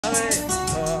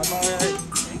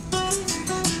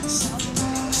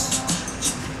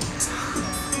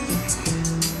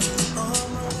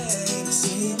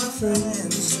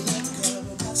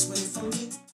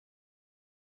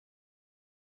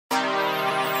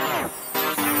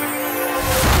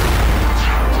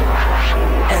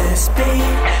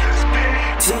SBTV.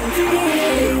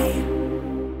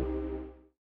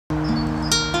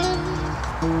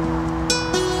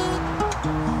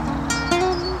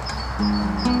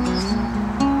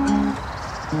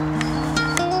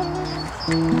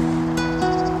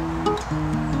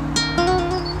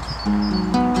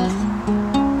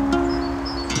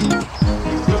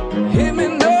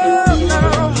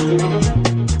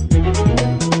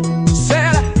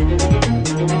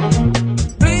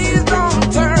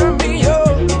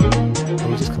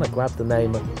 Grabbed the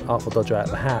name of Artful Dodger out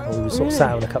of the hat, and we sort of sat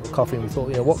having a cup of coffee and we thought,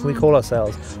 you know, what can we call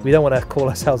ourselves? We don't want to call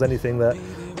ourselves anything that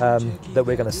that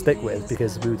we're going to stick with,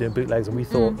 because we were doing bootlegs and we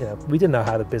thought, you know, we didn't know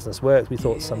how the business works. We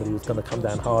thought somebody was going to come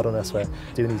down hard on us for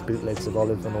doing these bootlegs of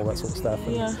Olive and all that sort of stuff.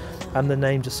 And the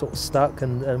name just sort of stuck,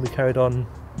 and we carried on.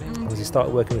 As we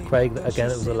started working with Craig, again,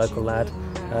 it was a local lad.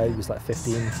 He was like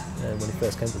 15 when he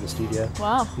first came to the studio.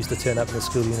 Wow. He used to turn up in a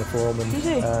school uniform, and did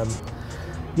he?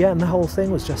 yeah, and the whole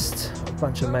thing was just a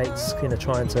bunch of mates, you know,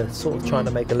 trying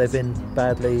to make a living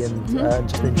badly, and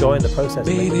just enjoying the process.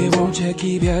 Baby, won't you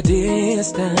keep your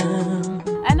distance?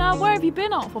 And where have you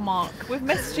been, Artful Mark? We've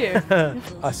missed you.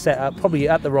 I set up, probably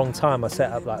at the wrong time, I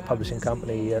set up like a publishing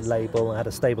company, a label, and had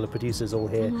a stable of producers all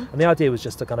here. And the idea was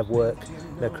just to kind of work,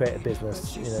 you know, create a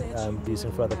business, you know,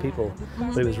 producing for other people.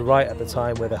 But it was right at the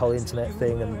time where the whole internet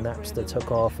thing and Napster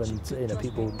took off, and you know,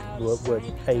 people were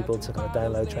able to kind of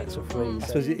download tracks for free.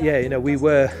 So, yeah, you know, we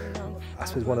were, I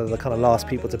suppose, one of the kind of last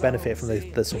people to benefit from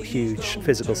the sort of huge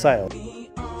physical sale.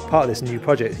 Part of this new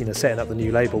project, you know, setting up the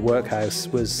new label Workhouse,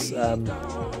 was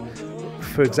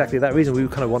for exactly that reason. We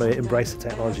kind of want to embrace the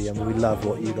technology. I mean, we love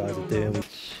what you guys are doing.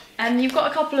 And you've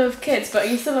got a couple of kids, but are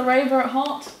you still a raver at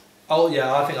heart? Oh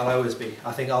yeah, I think I'll always be.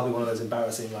 I think I'll be one of those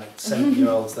embarrassing like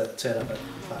 70-year-olds that turn up at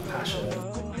that passion.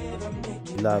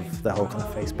 Love the whole kind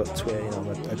of Facebook, Twitter. You know, I'm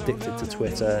addicted to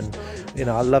Twitter, and you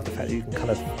know, I love the fact that you can kind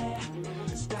of,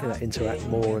 you know, interact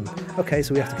more. And okay,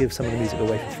 so we have to give some of the music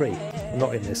away for free. I'm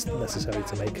not in this necessarily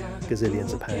to make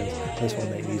gazillions of pounds. I just want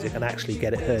to make music and actually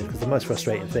get it heard, because the most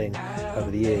frustrating thing over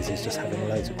the years is just having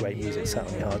loads of great music sat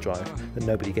on your hard drive that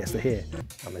nobody gets to hear.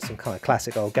 I mean, some kind of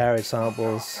classic old garage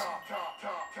samples.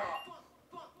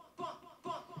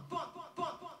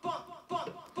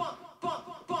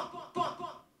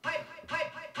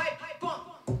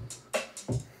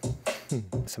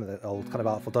 Some of the old kind of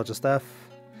Artful Dodger stuff.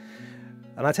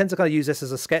 And I tend to kind of use this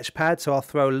as a sketch pad, so I'll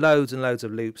throw loads and loads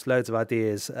of loops, loads of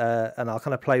ideas, and I'll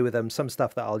kind of play with them. Some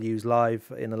stuff that I'll use live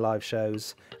in the live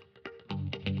shows.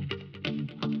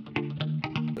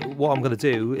 What I'm going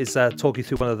to do is talk you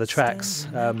through one of the tracks,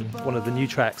 one of the new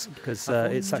tracks, because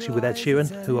it's actually with Ed Sheeran,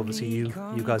 who obviously you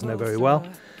guys know very well.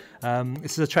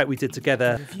 This is a track we did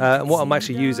together, and what I'm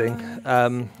actually using,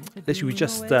 literally we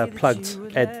just plugged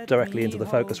Ed directly into the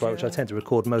Focusrite, which I tend to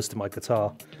record most of my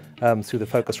guitar through the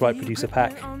Focusrite producer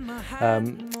pack,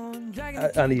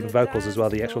 and even vocals as well.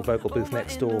 The actual vocal booth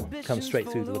next door comes straight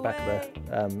through to the back of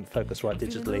the Focusrite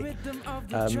digitally,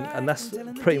 and that's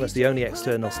pretty much the only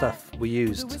external stuff we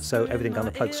used, so everything kind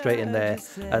of plugs straight in there,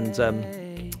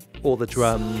 and all the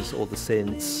drums, all the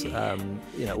synths,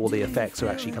 you know, all the effects are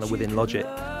actually kind of within Logic.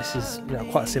 This is, you know,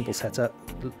 quite a simple setup,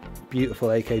 beautiful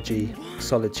AKG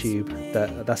solid tube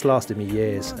that's lasted me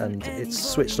years, and it's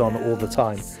switched on all the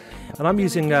time. And I'm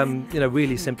using, you know,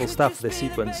 really simple stuff for this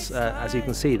sequence. As you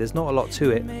can see, there's not a lot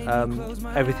to it.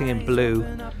 Everything in blue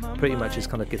pretty much is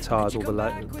kind of guitars, all the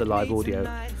live audio.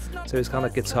 So it's kind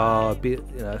of guitar, you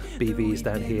know, BVs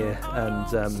down here, and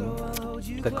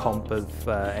the comp of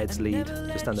Ed's lead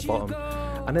just down the bottom.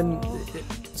 And then,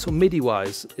 sort of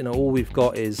MIDI-wise, you know, all we've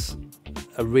got is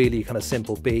a really kind of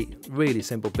simple beat,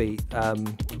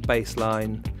 bass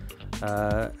line,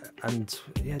 and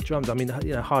yeah, drums. I mean,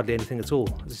 you know, hardly anything at all.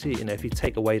 As you see, you know, if you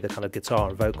take away the kind of guitar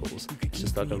and vocals, it's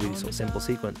just like a really sort of simple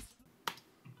sequence.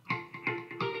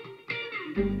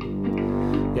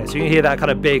 Yeah, so you can hear that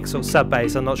kind of big sort of sub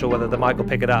bass. I'm not sure whether the mic will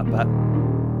pick it up, but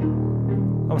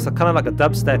almost kind of like a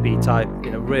dubstep-y type,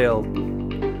 you know, real,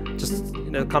 just,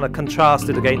 you know, kind of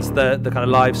contrasted against the kind of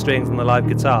live strings and the live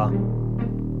guitar.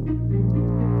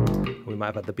 We might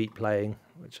have had the beat playing,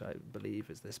 which I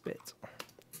believe is this bit.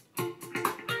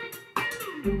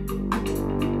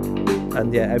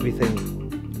 And yeah,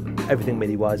 everything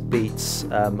MIDI-wise, beats.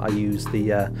 I use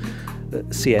the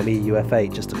CME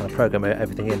UF8 just to kind of program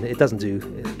everything in. It doesn't do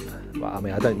well, I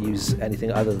mean, I don't use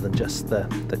anything other than just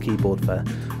the keyboard for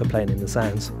playing in the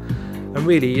sounds. And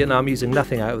really, you know, I'm using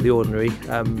nothing out of the ordinary.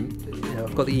 You know,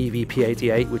 I've got the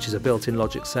EVP88, which is a built-in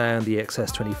Logic sound, the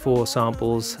XS24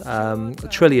 samples, the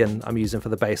Trillion I'm using for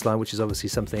the bass line, which is obviously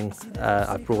something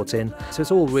I've brought in. So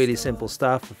it's all really simple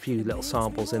stuff, a few little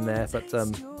samples in there, but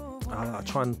I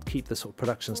try and keep the sort of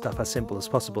production stuff as simple as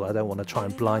possible. I don't want to try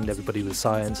and blind everybody with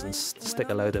science and stick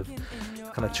a load of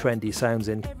kind of trendy sounds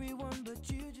in.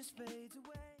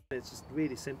 It's just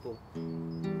really simple.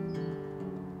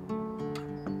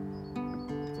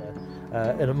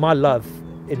 And my love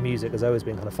in music has always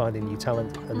been kind of finding new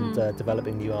talent and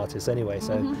developing new artists anyway,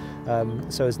 so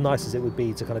so as nice as it would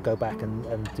be to kind of go back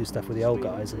and do stuff with the old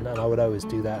guys, and I would always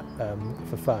do that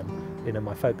for fun. You know,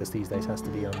 my focus these days has to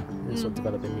be on sort of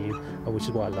developing new, which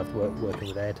is why I loved working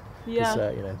with Ed. Yeah.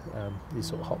 You know, he's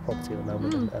sort of hot property at the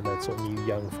moment, and the sort of new,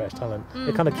 young, fresh talent.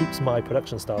 It kind of keeps my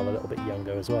production style a little bit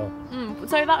younger as well.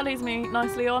 So that leads me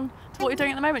nicely on to what you're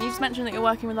doing at the moment. You just mentioned that you're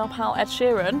working with our pal Ed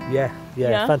Sheeran.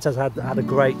 Yeah, fantastic. Had a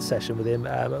great session with him.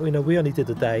 You know, we only did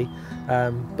a day,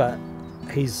 but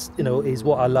he's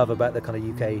what I love about the kind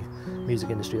of UK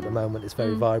music industry at the moment. It's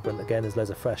very vibrant. Again, there's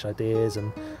loads of fresh ideas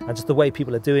and just the way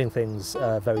people are doing things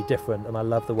very different. And I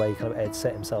love the way kind of Ed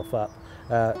set himself up.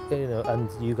 You know, and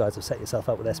you guys have set yourself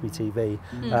up with SBTV,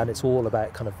 and it's all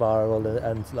about kind of viral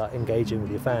and like engaging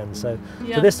with your fans. So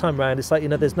this time round, it's like, you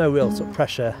know, there's no real sort of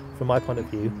pressure from my point of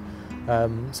view.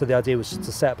 So the idea was just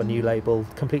to set up a new label,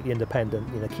 completely independent,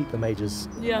 you know, keep the majors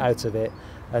out of it,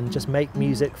 and just make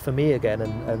music for me again,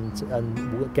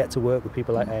 and get to work with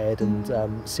people like Ed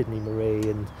and Sydney Marie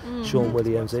and Sean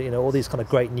Williams, you know, all these kind of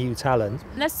great new talent.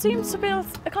 There seems to be a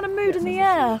kind of mood in the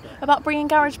air about bringing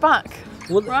garage back,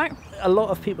 right? A lot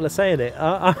of people are saying it.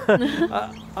 I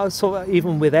was sort of,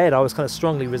 even with Ed, I was kind of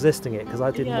strongly resisting it because I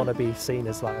didn't want to be seen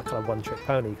as like a kind of one-trick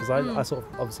pony, because I sort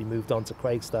of obviously moved on to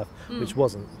Craig's stuff, which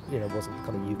wasn't kind of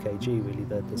UKG really,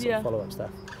 the sort of follow-up stuff.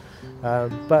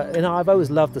 But you know, I've always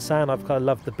loved the sound. I've kind of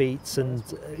loved the beats, and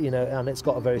you know, and it's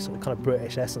got a very sort of kind of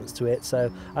British essence to it.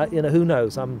 So you know, who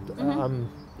knows?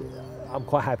 I'm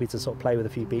quite happy to sort of play with a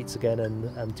few beats again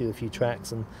and do a few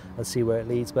tracks and see where it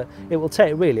leads. But it'll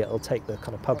take the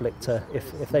kind of public to,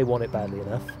 if they want it badly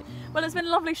enough. Well, it's been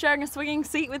lovely sharing a swinging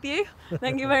seat with you.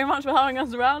 Thank you very much for having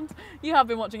us around. You have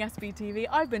been watching SBTV.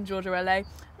 I've been Georgia L.A. And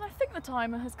I think the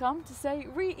time has come to say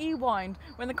rewind.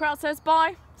 When the crowd says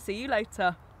bye, see you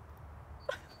later.